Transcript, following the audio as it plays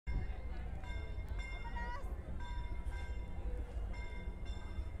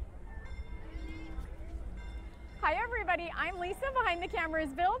Hi everybody, I'm Lisa, behind the camera is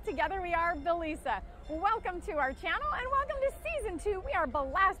Bill, together we are Billisa. Welcome to our channel and welcome to season 2. We are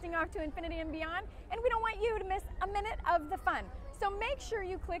blasting off to infinity and beyond, and we don't want you to miss a minute of the fun. So make sure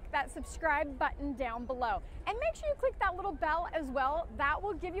you click that subscribe button down below, and make sure you click that little bell as well. That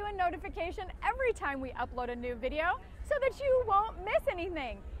will give you a notification every time we upload a new video so that you won't miss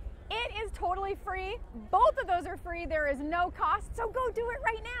anything. It is totally free. Both of those are free. There is no cost, so go do it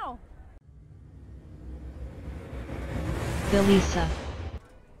right now. Billisa.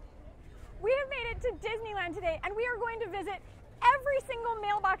 We have made it to Disneyland today, and we are going to visit every single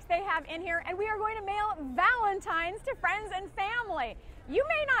mailbox they have in here, and we are going to mail Valentines to friends and family. You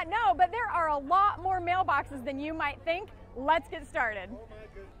may not know, but there are a lot more mailboxes than you might think. Let's get started.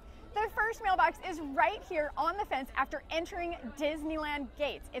 The first mailbox is right here on the fence after entering Disneyland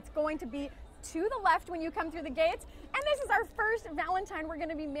gates. It's going to be to the left when you come through the gates, and this is our first Valentine. We're going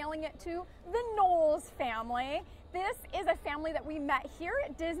to be mailing it to the Knowles family. This is a family that we met here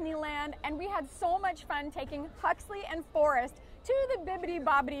at Disneyland, and we had so much fun taking Huxley and Forrest to the Bibbidi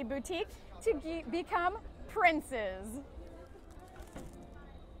Bobbidi Boutique to become princes.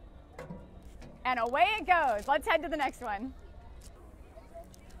 And away it goes. Let's head to the next one.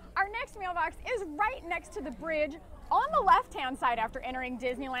 Our next mailbox is right next to the bridge on the left-hand side after entering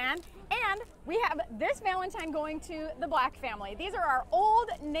Disneyland, and we have this Valentine going to the Black family. These are our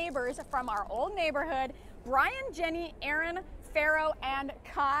old neighbors from our old neighborhood, Brian, Jenny, Aaron, Pharaoh, and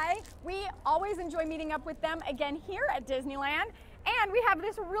Kai. We always enjoy meeting up with them again here at Disneyland, and we have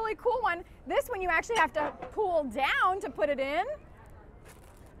this really cool one. This one you actually have to pull down to put it in.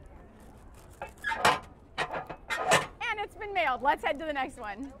 And it's been mailed. Let's head to the next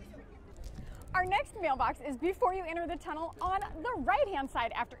one. Our next mailbox is before you enter the tunnel on the right-hand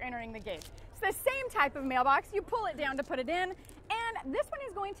side after entering the gate. It's the same type of mailbox. You pull it down to put it in, and this one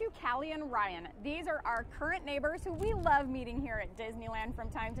is going to Callie and Ryan. These are our current neighbors who we love meeting here at Disneyland from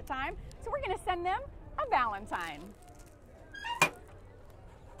time to time, so we're going to send them a Valentine.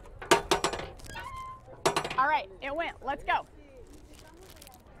 All right, it went. Let's go.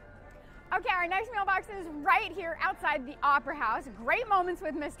 Okay, our next mailbox is right here outside the Opera House. Great moments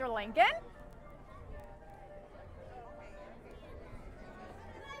with Mr. Lincoln.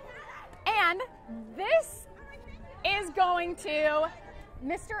 And this is going to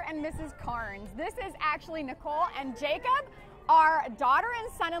Mr. and Mrs. Carnes. This is actually Nicole and Jacob, our daughter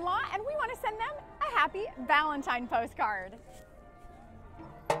and son-in-law, and we want to send them a happy Valentine postcard.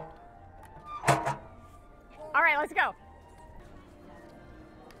 All right, let's go.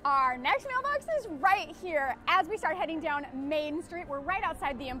 Our next mailbox is right here as we start heading down Main Street. We're right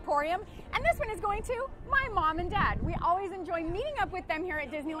outside the Emporium, and this one is going to my mom and dad. We always enjoy meeting up with them here at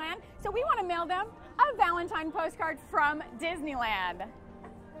Disneyland, so we want to mail them a Valentine postcard from Disneyland.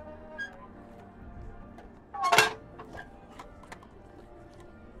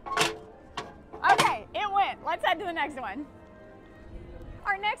 Okay, it went. Let's head to the next one.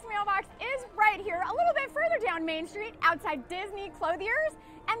 Our next mailbox is right here, a little bit further down Main Street, outside Disney Clothiers.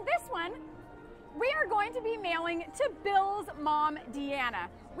 And this one, we are going to be mailing to Bill's mom, Deanna.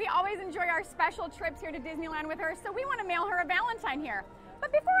 We always enjoy our special trips here to Disneyland with her, so we want to mail her a Valentine here.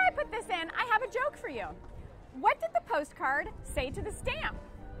 But before I put this in, I have a joke for you. What did the postcard say to the stamp?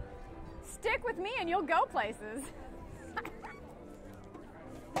 Stick with me and you'll go places.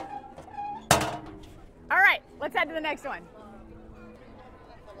 All right, let's head to the next one.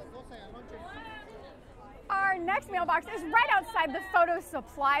 Our next mailbox is right outside the photo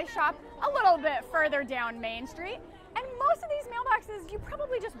supply shop, a little bit further down Main Street. And most of these mailboxes, you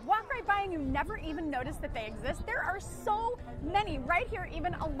probably just walk right by and you never even notice that they exist. There are so many right here,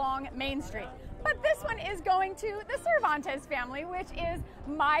 even along Main Street. But this one is going to the Cervantes family, which is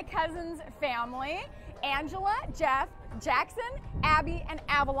my cousin's family. Angela, Jeff, Jackson, Abby, and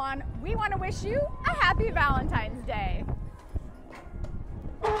Avalon. We want to wish you a happy Valentine's Day.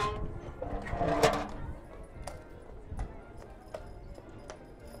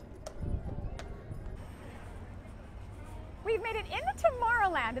 We've made it into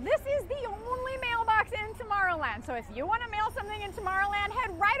Tomorrowland. This is the only mailbox in Tomorrowland. So if you want to mail something in Tomorrowland,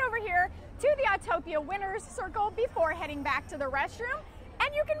 head right over here to the Autopia Winners Circle before heading back to the restroom,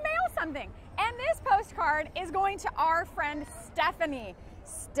 and you can mail something. And this postcard is going to our friend Stephanie.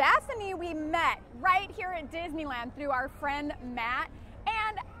 Stephanie we met right here at Disneyland through our friend Matt,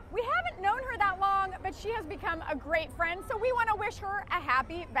 and we haven't known her that long, but she has become a great friend, so we want to wish her a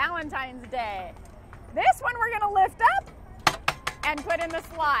happy Valentine's Day. This one we're going to lift up and put in the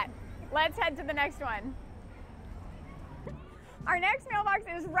slot. Let's head to the next one. Our next mailbox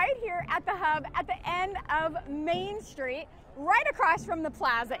is right here at the hub at the end of Main Street, right across from the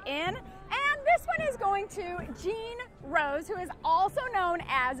Plaza Inn. And this one is going to Jean Rose, who is also known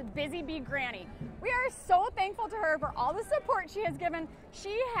as Busy Bee Granny. We are so thankful to her for all the support she has given.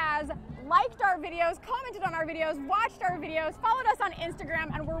 She has liked our videos, commented on our videos, watched our videos, followed us on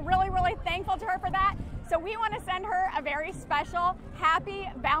Instagram, and we're really, really thankful to her for that. So we want to send her a very special Happy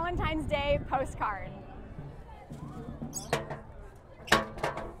Valentine's Day postcard.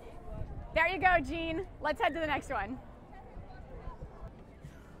 There you go, Jean. Let's head to the next one.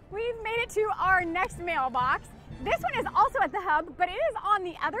 We've made it to our next mailbox. This one is also at the hub, but it is on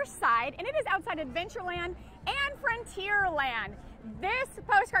the other side, and it is outside Adventureland and Frontierland. This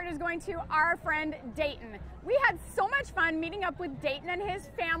postcard is going to our friend Dayton. We had so much fun meeting up with Dayton and his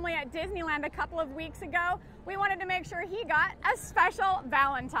family at Disneyland a couple of weeks ago. We wanted to make sure he got a special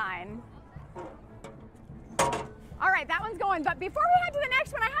Valentine. All right, that one's going, but before we head to the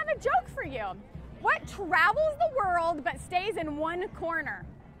next one, I have a joke for you. What travels the world but stays in one corner?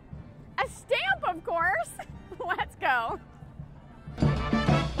 A stamp, of course. Let's go.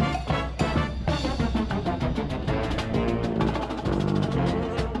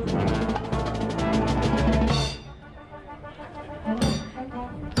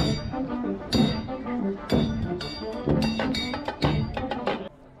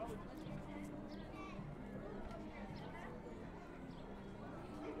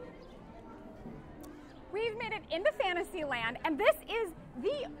 We've made it into Fantasyland, and this is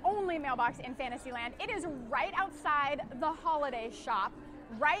the only mailbox in Fantasyland. It is right outside the holiday shop,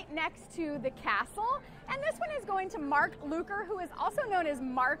 right next to the castle. And this one is going to Mark Luker, who is also known as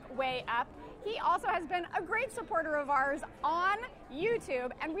Mark Way Up. He also has been a great supporter of ours on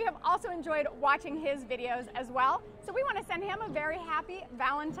YouTube, and we have also enjoyed watching his videos as well. So we want to send him a very happy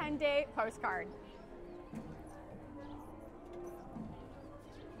Valentine's Day postcard.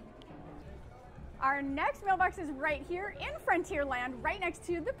 Our next mailbox is right here in Frontierland, right next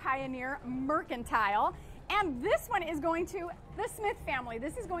to the Pioneer Mercantile. And this one is going to the Smith family.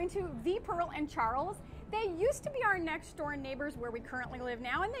 This is going to V. Pearl and Charles. They used to be our next door neighbors where we currently live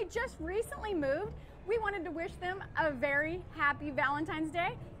now, and they just recently moved. We wanted to wish them a very happy Valentine's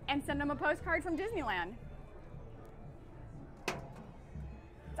Day and send them a postcard from Disneyland.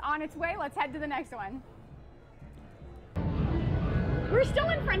 It's on its way. Let's head to the next one. We're still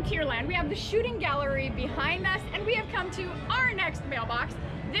in Frontierland. We have the shooting gallery behind us, and we have come to our next mailbox.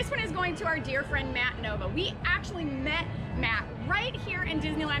 This one is going to our dear friend Matt Nova. We actually met Matt right here in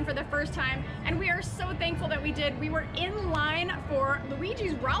Disneyland for the first time, and we are so thankful that we did. We were in line for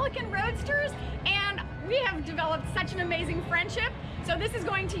Luigi's Rollickin' Roadsters, and we have developed such an amazing friendship. So this is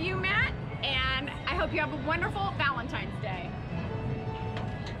going to you, Matt, and I hope you have a wonderful Valentine's Day.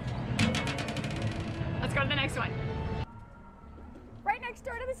 Let's go to the next one. Right next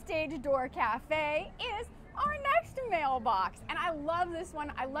door to the Stage Door Cafe is our next mailbox. And I love this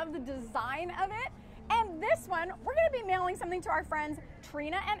one. I love the design of it. And this one, we're going to be mailing something to our friends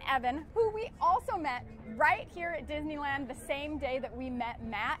Trina and Evan, who we also met right here at Disneyland the same day that we met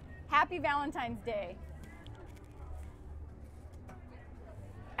Matt. Happy Valentine's Day.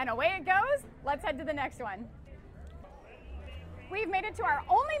 And away it goes. Let's head to the next one. We've made it to our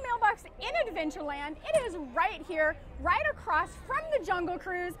only mailbox in Adventureland. It is right here, right across from the Jungle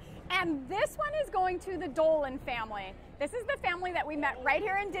Cruise, and this one is going to the Dolan family. This is the family that we met right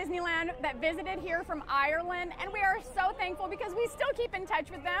here in Disneyland that visited here from Ireland, and we are so thankful because we still keep in touch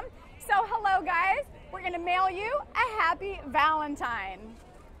with them. So hello guys, we're gonna mail you a happy Valentine.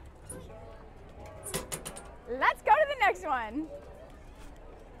 Let's go to the next one.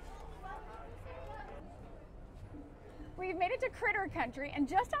 We've made it to Critter Country, and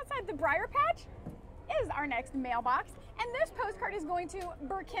just outside the Briar Patch is our next mailbox. And this postcard is going to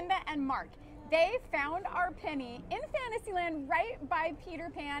Burkinda and Mark. They found our penny in Fantasyland right by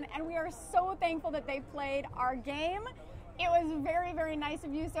Peter Pan, and we are so thankful that they played our game. It was very, very nice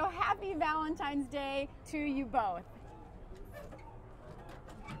of you, so happy Valentine's Day to you both.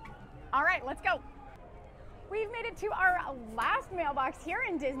 All right, let's go. We've made it to our last mailbox here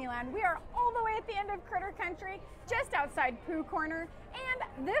in Disneyland. We are all the way at the end of Critter Country, just outside Pooh Corner.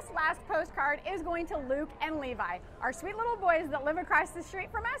 And this last postcard is going to Luke and Levi, our sweet little boys that live across the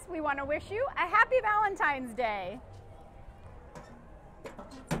street from us. We want to wish you a happy Valentine's Day.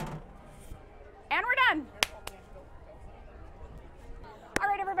 And we're done. All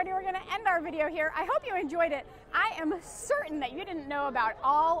right, everybody, we're going to end our video here. I hope you enjoyed it. I am certain that you didn't know about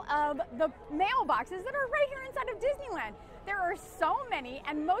all of the mailboxes that are right here inside of Disneyland. There are so many,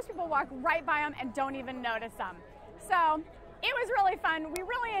 and most people walk right by them and don't even notice them. So it was really fun. We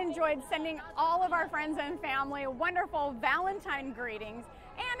really enjoyed sending all of our friends and family wonderful Valentine greetings.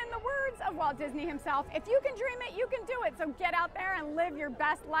 And in the words of Walt Disney himself, if you can dream it, you can do it. So get out there and live your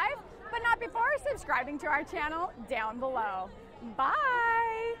best life, but not before subscribing to our channel down below.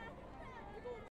 Bye!